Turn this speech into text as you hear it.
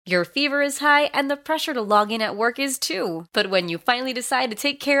Your fever is high and the pressure to log in at work is too. But when you finally decide to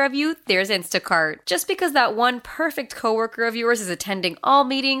take care of you, there's Instacart. Just because that one perfect coworker of yours is attending all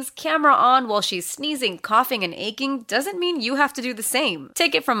meetings, camera on while she's sneezing, coughing, and aching, doesn't mean you have to do the same.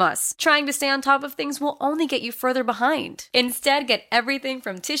 Take it from us. Trying to stay on top of things will only get you further behind. Instead, get everything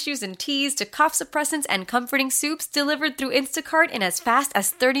from tissues and teas to cough suppressants and comforting soups delivered through Instacart in as fast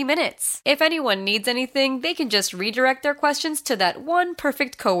as 30 minutes. If anyone needs anything, they can just redirect their questions to that one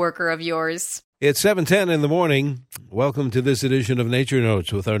perfect coworker of yours. It's 7:10 in the morning. Welcome to this edition of Nature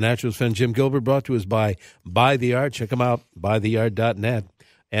Notes with our naturalist friend Jim Gilbert, brought to us by The Art. Check them out, buytheart.net.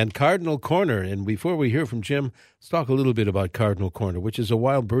 And Cardinal Corner. And before we hear from Jim, let's talk a little bit about Cardinal Corner, which is a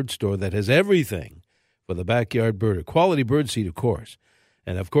wild bird store that has everything for the backyard birder. Quality bird seed, of course.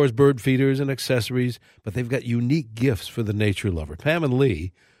 And, of course, bird feeders and accessories. But they've got unique gifts for the nature lover. Pam and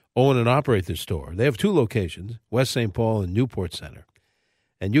Lee own and operate the store. They have two locations, West St. Paul and Newport Center.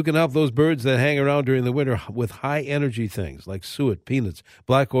 And you can help those birds that hang around during the winter with high-energy things like suet, peanuts,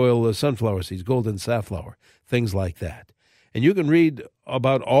 black oil, sunflower seeds, golden safflower, things like that. And you can read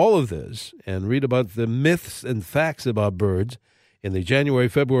about all of this and read about the myths and facts about birds in the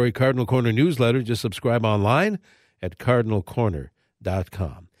January-February Cardinal Corner newsletter. Just subscribe online at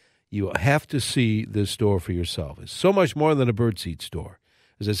cardinalcorner.com. You have to see this store for yourself. It's so much more than a birdseed store.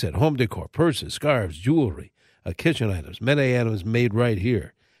 As I said, home decor, purses, scarves, jewelry, kitchen items, many items made right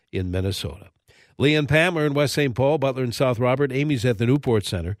here in Minnesota. Lee and Pam are in West St. Paul, Butler and South Robert. Amy's at the Newport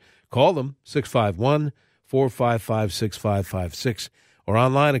Center. Call them, 651-455-6556, or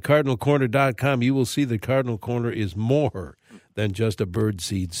online at cardinalcorner.com. You will see that Cardinal Corner is more than just a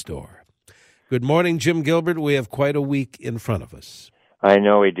birdseed store. Good morning, Jim Gilbert. We have quite a week in front of us. I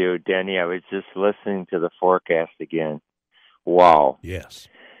know we do, Denny. I was just listening to the forecast again. Wow. Yes.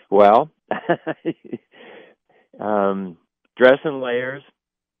 Well, dress in layers.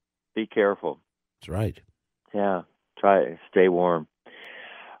 Be careful. That's right. Yeah. Try to stay warm.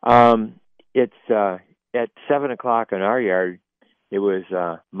 It's at 7 o'clock in our yard. It was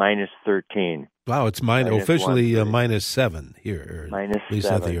minus 13. Wow, it's officially minus 7 here, minus at least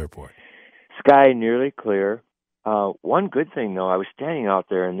 7 at the airport. Sky nearly clear. One good thing, though, I was standing out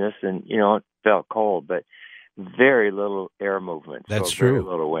there in this, and it felt cold, but very little air movement. That's so true. Very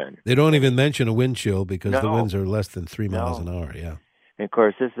little wind. They don't even mention a wind chill because the No. winds are less than 3 miles an hour. Yeah. And of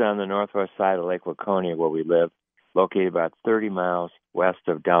course, this is on the northwest side of Lake Waconia, where we live, located about 30 miles west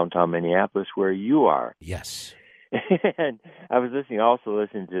of downtown Minneapolis, where you are. Yes. And I was also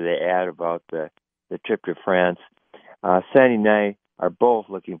listening to the ad about the trip to France. Sandy and I are both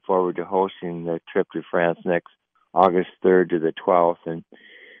looking forward to hosting the trip to France next August 3rd to the 12th. And,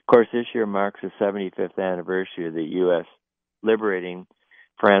 of course, this year marks the 75th anniversary of the U.S. liberating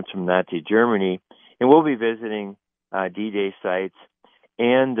France from Nazi Germany. And we'll be visiting D-Day sites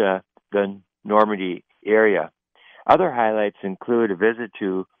and the Normandy area. Other highlights include a visit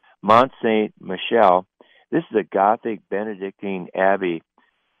to Mont Saint-Michel. This is a Gothic Benedictine abbey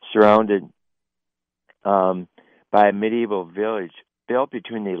surrounded by a medieval village built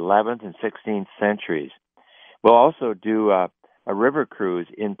between the 11th and 16th centuries. We'll also do a river cruise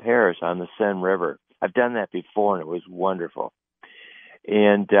in Paris on the Seine River. I've done that before, and it was wonderful.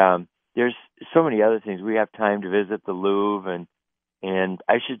 And there's so many other things. We have time to visit the Louvre, and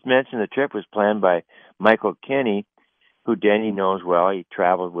I should mention the trip was planned by Michael Kenny, who Denny knows well. He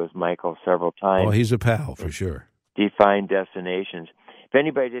traveled with Michael several times. Oh, he's a pal for sure. Define destinations. If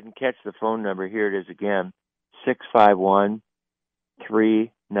anybody didn't catch the phone number, here it is again,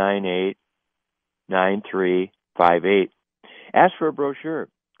 651-398-9358. Ask for a brochure.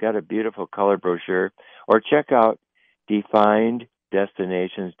 It's got a beautiful color brochure. Or check out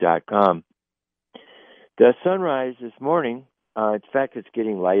defineddestinations.com. The sunrise this morning, in fact, it's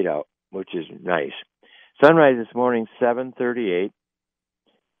getting light out, which is nice. Sunrise this morning, 7:38,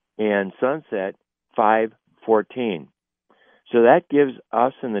 and sunset, 5:14. So that gives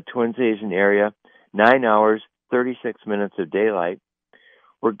us in the Twin Cities area 9 hours, 36 minutes of daylight.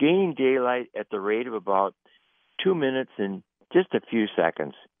 We're gaining daylight at the rate of about 2 minutes and just a few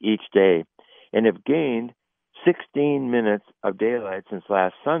seconds each day, and have gained 16 minutes of daylight since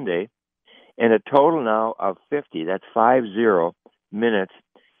last Sunday, and a total now of 50, that's 50 minutes,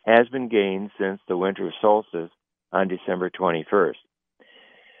 has been gained since the winter solstice on December 21st.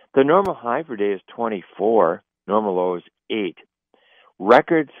 The normal high for today is 24, normal low is 8.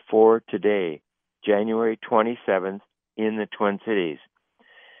 Records for today, January 27th in the Twin Cities.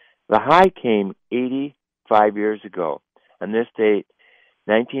 The high came 85 years ago. On this date,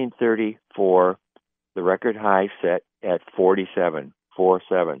 1934, the record high set at 47.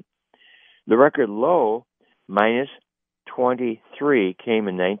 The record low, minus 23 came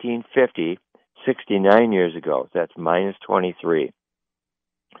in 1950, 69 years ago. That's minus 23.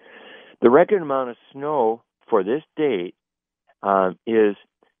 The record amount of snow for this date is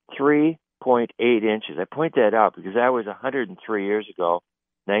 3.8 inches. I point that out because that was 103 years ago,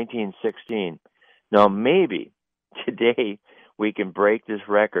 1916. Now, maybe today we can break this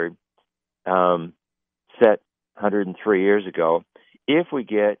record set 103 years ago if we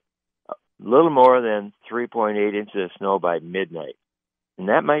get a little more than 3.8 inches of snow by midnight. And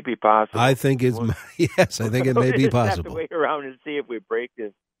that might be possible. I think it's, yes, I think it may be possible. We'll have to wait around and see if we break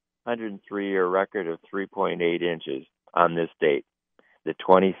this 103-year record of 3.8 inches on this date, the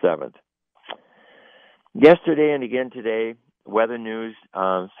 27th. Yesterday and again today, Weather News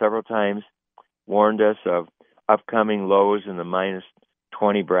several times warned us of upcoming lows in the minus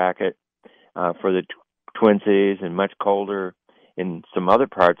 20 bracket for the Twin Cities and much colder in some other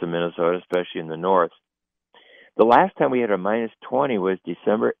parts of Minnesota, especially in the north. The last time we had a minus 20 was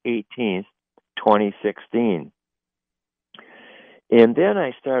December 18th, 2016. And then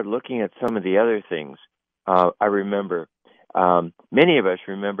I started looking at some of the other things. I remember, many of us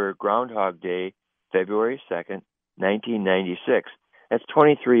remember Groundhog Day, February 2nd, 1996. That's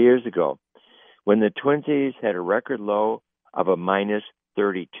 23 years ago, when the Twin Cities had a record low of a minus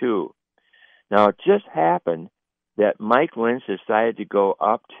 32. Now, it just happened that Mike Lynch decided to go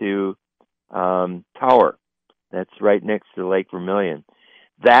up to Tower. That's right next to Lake Vermilion.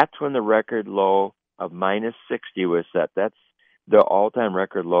 That's when the record low of minus 60 was set. That's the all-time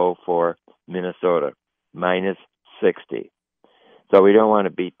record low for Minnesota, minus 60. So we don't want to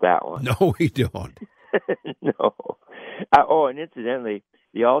beat that one. No, we don't. No. And incidentally,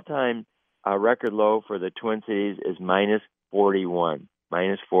 the all-time record low for the Twin Cities is minus 41.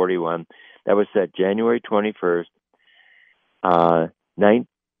 Minus 41. That was set January 21st, not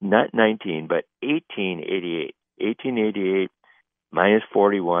 19, but 1888. 1888, minus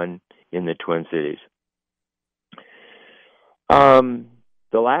 41 in the Twin Cities.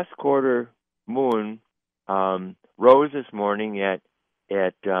 The last quarter moon rose this morning at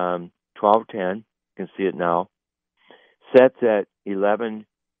 12:10. You can see it now. Sets at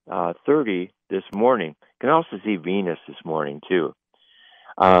 11:30 this morning. You can also see Venus this morning too.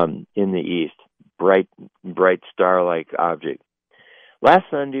 In the east, bright star-like object. Last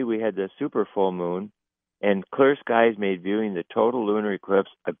Sunday we had the super full moon, and clear skies made viewing the total lunar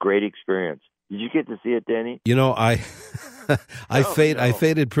eclipse a great experience. Did you get to see it, Denny? You know, I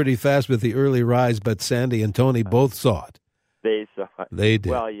faded pretty fast with the early rise, but Sandy and Tony both saw it. They saw it. They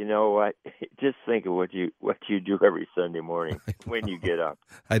did. Well, you know what? Just think of what you do every Sunday morning when you get up.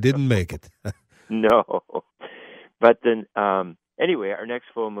 I didn't make it. No. But then, anyway, our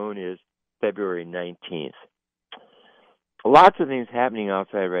next full moon is February 19th. Lots of things happening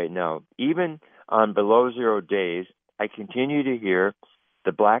outside right now. Even on below zero days, I continue to hear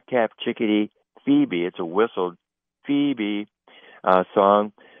the black-capped chickadee Phoebe. It's a whistled Phoebe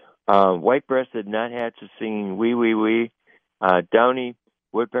song. White-breasted nuthatches singing wee, wee, wee. Downy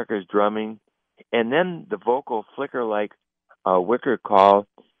woodpeckers drumming. And then the vocal flicker-like wicker call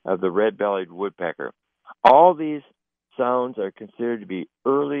of the red-bellied woodpecker. All these sounds are considered to be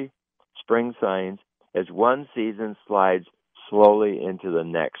early spring signs as one season slides slowly into the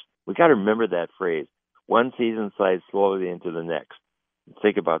next. We got to remember that phrase. One season slides slowly into the next.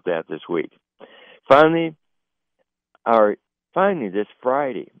 Think about that this week. Finally, this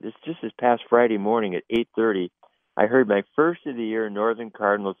Friday, this past Friday morning at 8:30, I heard my first of the year Northern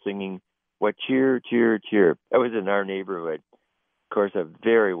Cardinal singing "What Cheer, Cheer, Cheer." That was in our neighborhood. Of course, a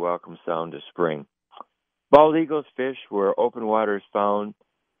very welcome sound to spring. Bald eagles fish where open water is found,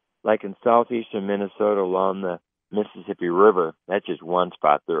 like in southeastern Minnesota along the Mississippi River. That's just one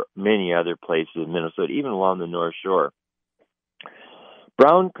spot. There are many other places in Minnesota, even along the North Shore.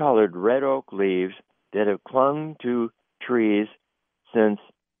 Brown-colored red oak leaves that have clung to trees since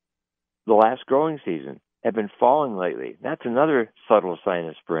the last growing season have been falling lately. That's another subtle sign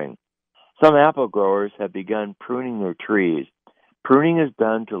of spring. Some apple growers have begun pruning their trees. Pruning is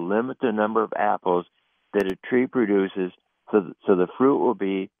done to limit the number of apples that a tree produces so the fruit will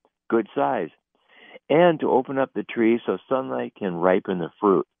be good size, and to open up the tree so sunlight can ripen the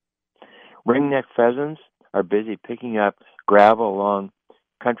fruit. Ringneck pheasants are busy picking up gravel along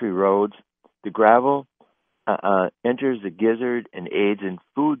country roads. The gravel enters the gizzard and aids in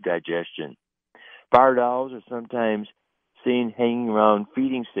food digestion. Barred owls are sometimes seen hanging around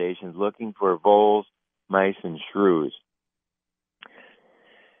feeding stations looking for voles, mice, and shrews.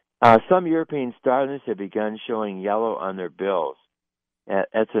 Some European starlings have begun showing yellow on their bills.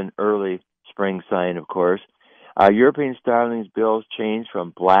 That's an early spring sign, of course. European starlings' bills change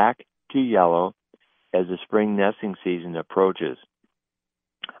from black to yellow as the spring nesting season approaches.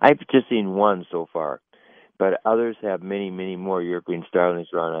 I've just seen one so far, but others have many, many more European starlings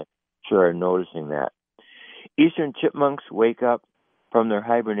around. I'm sure are noticing that. Eastern chipmunks wake up from their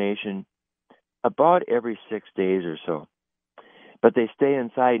hibernation about every 6 days or so, but they stay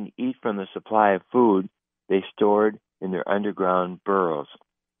inside and eat from the supply of food they stored in their underground burrows.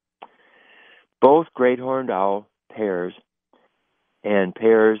 Both great horned owl pairs and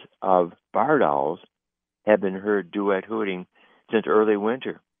pairs of barred owls have been heard duet hooting since early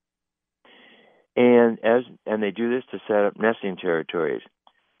winter. And they do this to set up nesting territories.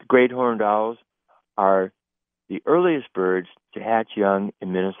 The great horned owls are the earliest birds to hatch young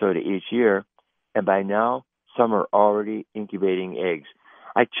in Minnesota each year, and by now some are already incubating eggs.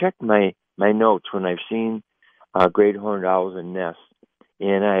 I checked my notes when I've seen great horned owls in nests,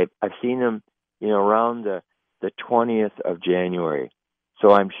 and I've seen them, around the 20th of January.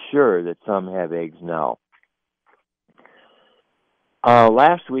 So I'm sure that some have eggs now.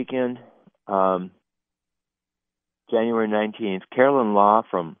 Last weekend, January 19th, Carolyn Law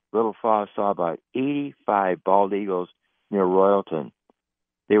from Little Falls saw about 85 bald eagles near Royalton.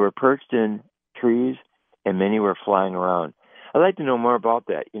 They were perched in trees, and many were flying around. I'd like to know more about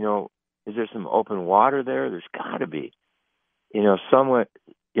that. Is there some open water there? There's got to be. Somewhat,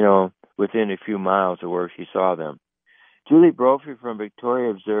 within a few miles of where she saw them. Julie Brophy from Victoria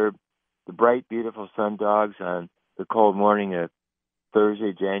observed the bright, beautiful sundogs on the cold morning of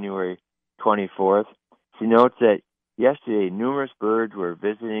Thursday, January 24th. She notes that yesterday numerous birds were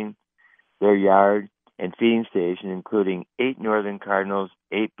visiting their yard and feeding station, including 8 northern cardinals,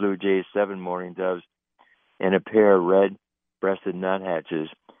 8 blue jays, 7 mourning doves, and a pair of red-breasted nuthatches,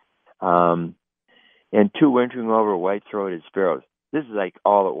 and 2 wintering over white-throated sparrows. This is like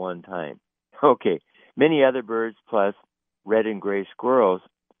all at one time. Okay, many other birds plus red and gray squirrels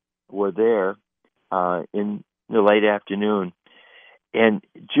were there in the late afternoon. And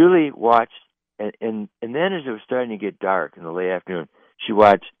Julie watched, and then as it was starting to get dark in the late afternoon, she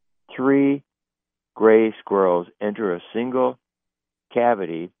watched 3 gray squirrels enter a single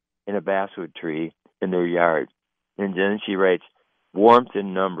cavity in a basswood tree in their yard. And then she writes, warmth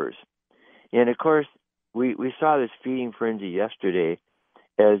in numbers. And of course, we saw this feeding frenzy yesterday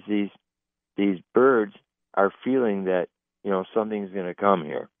as these birds are feeling that, something's going to come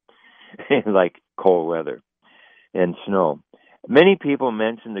here, like cold weather and snow. Many people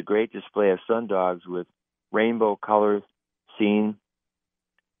mention the great display of sundogs with rainbow colors seen,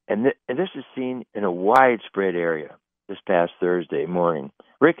 and this is seen in a widespread area this past Thursday morning.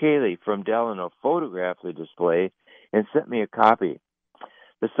 Rick Haley from Delano photographed the display and sent me a copy.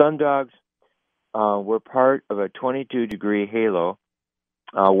 The sundogs were part of a 22-degree halo,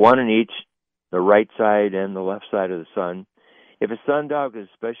 one in each, the right side and the left side of the sun. If a sundog is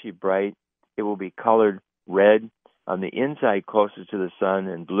especially bright, it will be colored red on the inside closest to the sun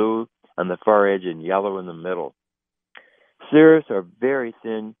and blue on the far edge and yellow in the middle. Cirrus or very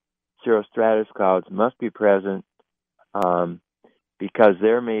thin cirrostratus clouds must be present because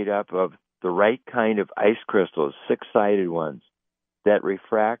they're made up of the right kind of ice crystals, 6-sided ones, that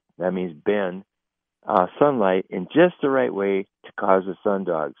refract, that means bend, sunlight in just the right way to cause the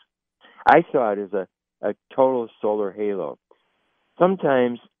sundogs. I saw it as a total solar halo.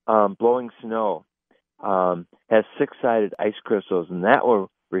 Sometimes blowing snow has 6-sided ice crystals, and that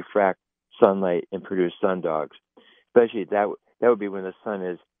will refract sunlight and produce sundogs. Especially that would be when the sun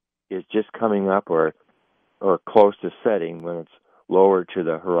is just coming up or close to setting, when it's lower to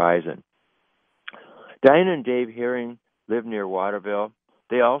the horizon. Diana and Dave Herring live near Waterville.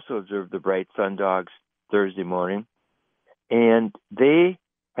 They also observed the bright sundogs Thursday morning, and they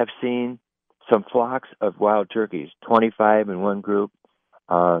have seen some flocks of wild turkeys, 25 in one group,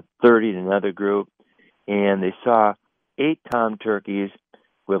 30 in another group, and they saw 8 tom turkeys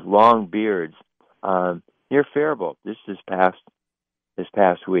with long beards near Faribault this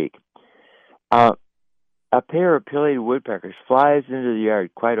past week. A pair of pileated woodpeckers flies into the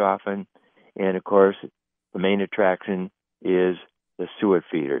yard quite often, and of course, the main attraction is the suet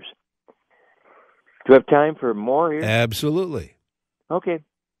feeders. Do you have time for more here? Absolutely. Okay.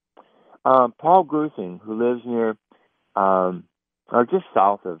 Paul Gruthing, who lives near, or just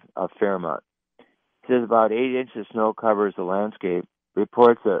south of Fairmont, says about 8 inches of snow covers the landscape.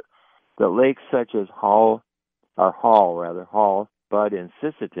 Reports that lakes such as Hall, Bud, and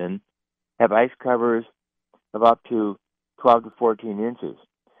Sisseton have ice covers of up to 12 to 14 inches.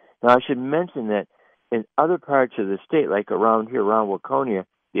 Now, I should mention that in other parts of the state, like around here, around Waconia,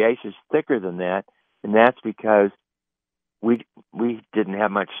 the ice is thicker than that, and that's because we didn't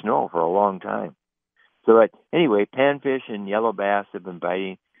have much snow for a long time. So anyway, panfish and yellow bass have been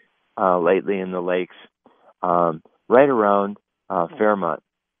biting lately in the lakes, right around Fairmont.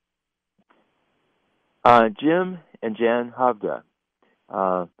 Jim and Jan Hovda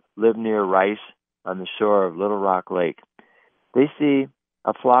live near Rice on the shore of Little Rock Lake. They see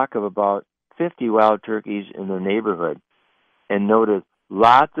a flock of about 50 wild turkeys in their neighborhood and noted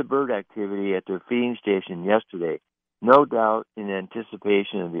lots of bird activity at their feeding station yesterday, no doubt in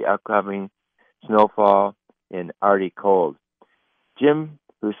anticipation of the upcoming snowfall and Arctic cold. Jim,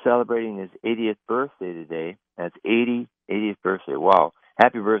 who's celebrating his 80th birthday today, that's 80th birthday, wow,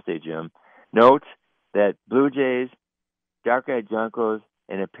 happy birthday, Jim, notes that blue jays, dark-eyed juncos,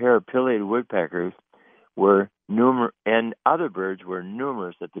 and a pair of pileated woodpeckers and other birds were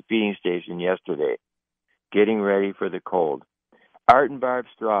numerous at the feeding station yesterday, getting ready for the cold. Art and Barb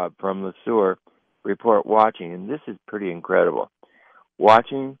Straub from Le Sueur report watching, and this is pretty incredible,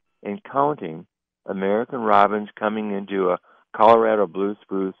 watching and counting American robins coming into a Colorado blue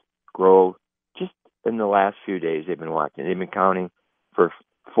spruce grove just in the last few days they've been watching. They've been counting for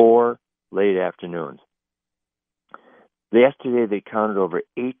 4 late afternoons. Yesterday they counted over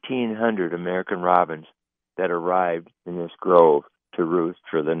 1,800 American robins that arrived in this grove to roost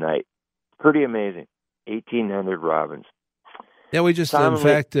for the night. Pretty amazing. 1,800 robins. Yeah, we just, in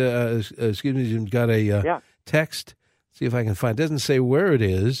fact, excuse me, got a text. See if I can find it. Doesn't say where it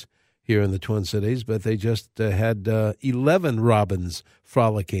is here in the Twin Cities, but they just had 11 robins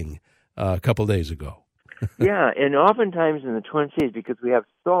frolicking a couple days ago. Yeah, and oftentimes in the Twin Cities, because we have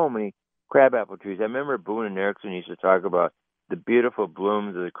so many crabapple trees. I remember Boone and Erickson used to talk about the beautiful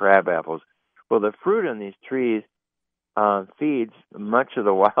blooms of the crabapples. Well, the fruit on these trees feeds much of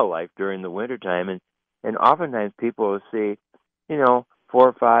the wildlife during the wintertime, and oftentimes people will see, 4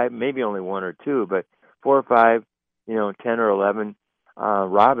 or 5, maybe only 1 or 2, but 4 or 5, 10 or 11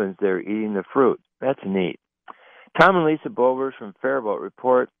 robins there eating the fruit. That's neat. Tom and Lisa Bovers from Faribault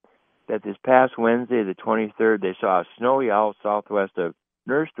report that this past Wednesday, the 23rd, they saw a snowy owl southwest of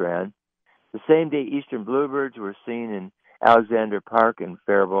Nerstrand. The same day, eastern bluebirds were seen in Alexander Park in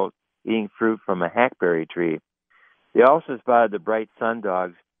Faribault eating fruit from a hackberry tree. They also spotted the bright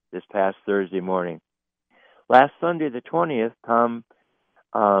sundogs this past Thursday morning. Last Sunday, the 20th, Tom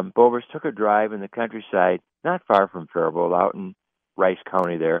Bovers took a drive in the countryside, not far from Faribault, out in Rice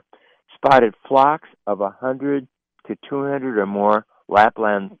County there, spotted flocks of 100 to 200 or more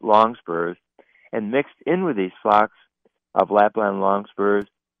Lapland longspurs, and mixed in with these flocks of Lapland longspurs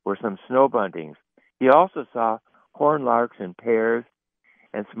were some snow buntings. He also saw horned larks in pairs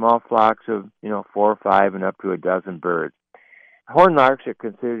and small flocks of, 4 or 5 and up to a dozen birds. Horned larks are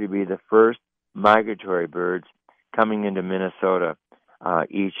considered to be the first migratory birds coming into Minnesota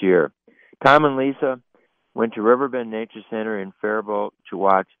each year. Tom and Lisa went to Riverbend Nature Center in Faribault to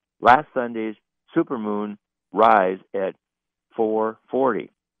watch last Sunday's supermoon rise at 4:40.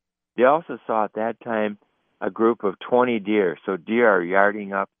 They also saw at that time a group of 20 deer, so deer are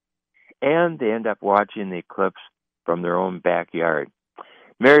yarding up, and they end up watching the eclipse from their own backyard.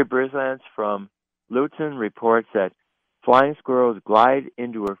 Mary Brislance from Lutzen reports that flying squirrels glide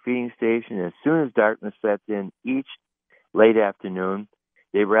into her feeding station as soon as darkness sets in each late afternoon.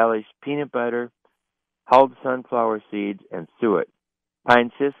 They relish peanut butter, hulled sunflower seeds, and suet.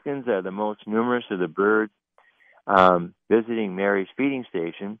 Pine siskins are the most numerous of the birds visiting Mary's feeding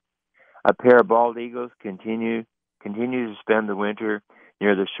station. A pair of bald eagles continue to spend the winter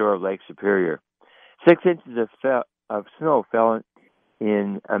near the shore of Lake Superior. 6 inches of snow fell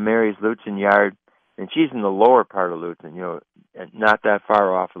in Mary's Lutzen yard, and she's in the lower part of Lutzen, not that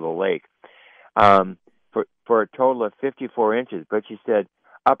far off of the lake, for a total of 54 inches. But she said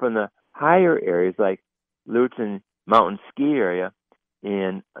up in the higher areas like Lutzen Mountain Ski Area,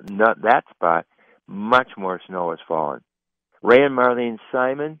 in that spot, much more snow has fallen. Ray and Marlene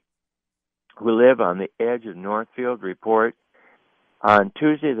Simon, who live on the edge of Northfield, report on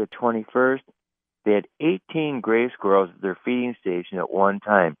Tuesday the 21st, they had 18 gray squirrels at their feeding station at one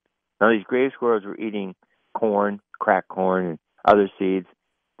time. Now, these gray squirrels were eating corn, cracked corn, and other seeds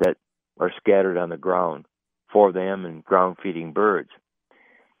that are scattered on the ground for them and ground-feeding birds.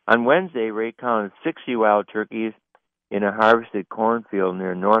 On Wednesday, Ray counted 60 wild turkeys in a harvested cornfield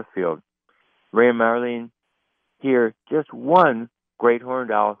near Northfield. Ray and Marlene hear just one great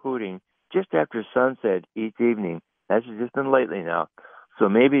horned owl hooting just after sunset each evening. That's just been lately now. So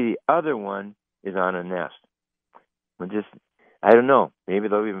maybe the other one is on a nest. I don't know. Maybe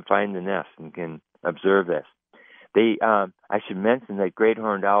they'll even find the nest and can observe this. I should mention that great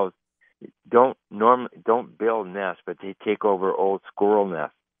horned owls don't build nests, but they take over old squirrel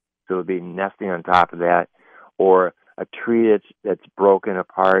nests. So they'll be nesting on top of that, or a tree that's broken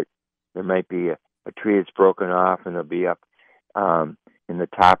apart. There might be a tree that's broken off, and they'll be up, in the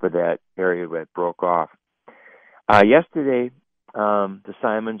top of that area that broke off. Yesterday, the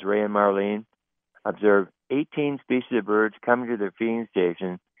Simons, Ray and Marlene, observed 18 species of birds coming to their feeding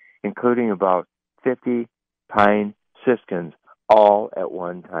station, including about 50 pine siskins, all at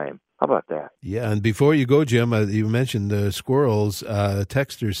one time. How about that? Yeah, and before you go, Jim, you mentioned the squirrels.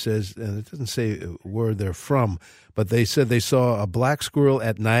 Texter says, and it doesn't say where they're from, but they said they saw a black squirrel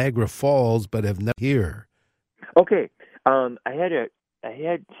at Niagara Falls, but have not here. Okay, I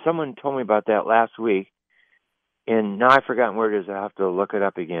had someone told me about that last week, and now I've forgotten where it is. I have to look it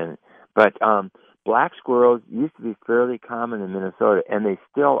up again. But black squirrels used to be fairly common in Minnesota, and they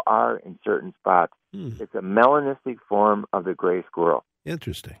still are in certain spots. It's a melanistic form of the gray squirrel.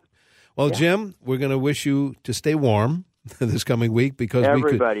 Interesting. Well, yeah. Jim, we're going to wish you to stay warm this coming week because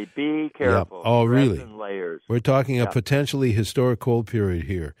everybody be careful. Yeah. Oh, really? Layers. We're talking a potentially historic cold period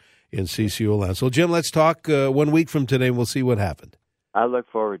here in CCO land. So, Jim, let's talk 1 week from today, and we'll see what happened. I look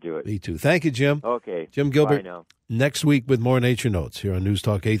forward to it. Me too. Thank you, Jim. Okay. Jim Gilbert. Bye now. Next week with more Nature Notes here on News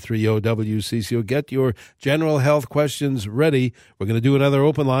Talk 830 WCCO. Get your general health questions ready. We're going to do another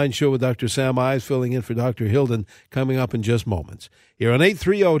open line show with Dr. Sam Ives filling in for Dr. Hilden coming up in just moments here on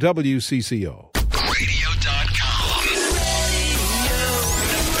 830 WCCO. Radio.com.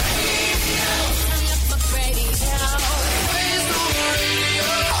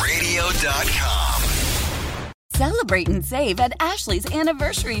 Radio.com. Celebrate and save at Ashley's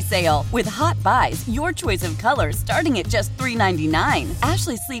Anniversary Sale. With Hot Buys, your choice of colors starting at just $3.99.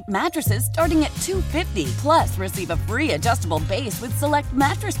 Ashley Sleep mattresses starting at $2.50. Plus, receive a free adjustable base with select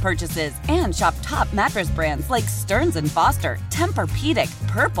mattress purchases. And shop top mattress brands like Stearns & Foster, Tempur-Pedic,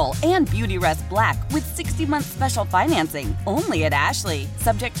 Purple, and Beautyrest Black with 60-month special financing. Only at Ashley.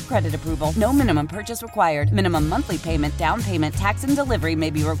 Subject to credit approval. No minimum purchase required. Minimum monthly payment, down payment, tax, and delivery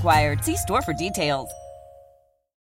may be required. See store for details.